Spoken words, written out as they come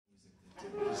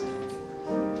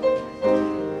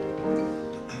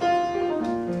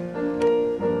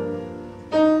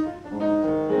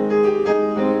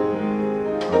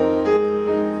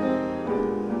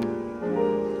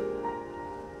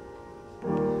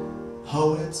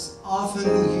Poets often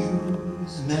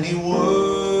use many words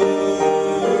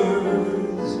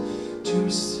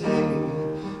to say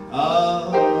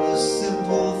a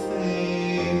simple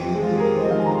thing.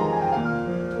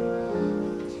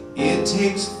 It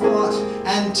takes thought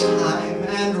and time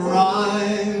and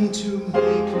rhyme to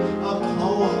make a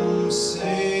poem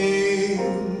sing.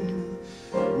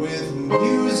 With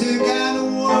music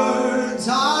and words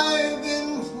I've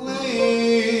been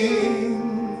playing.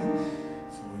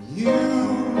 For you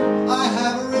I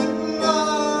have written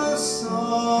a song.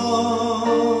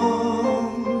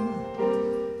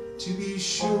 To be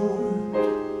sure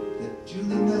that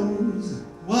Julie knows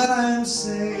what I'm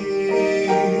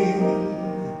saying,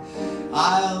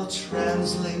 I'll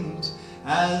translate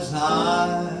as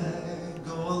I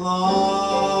go along.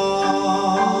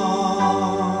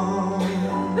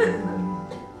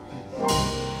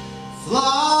 Fly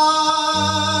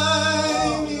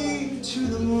me to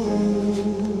the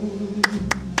moon.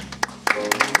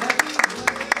 Let me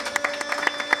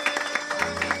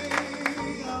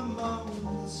play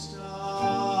among the stars.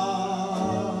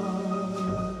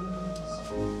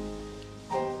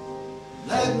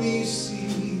 Let me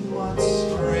see what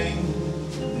spring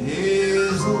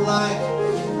is like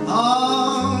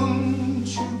on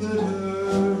Jupiter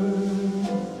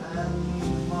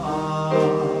and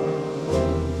Mars.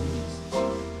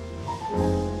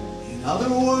 In other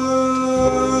words,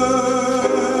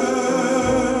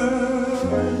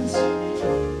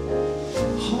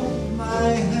 hold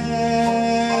my hand.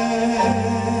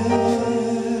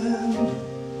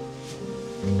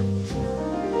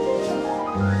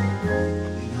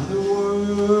 In other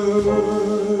words,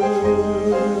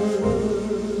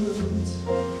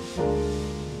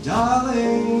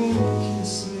 darling,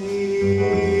 kiss me.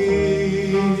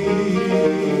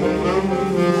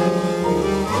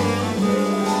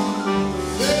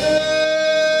 Fill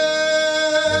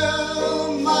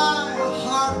my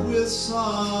heart with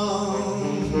song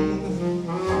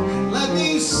and let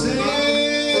me sing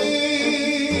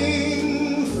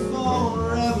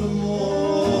forevermore.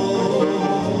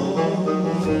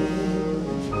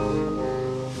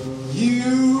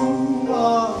 You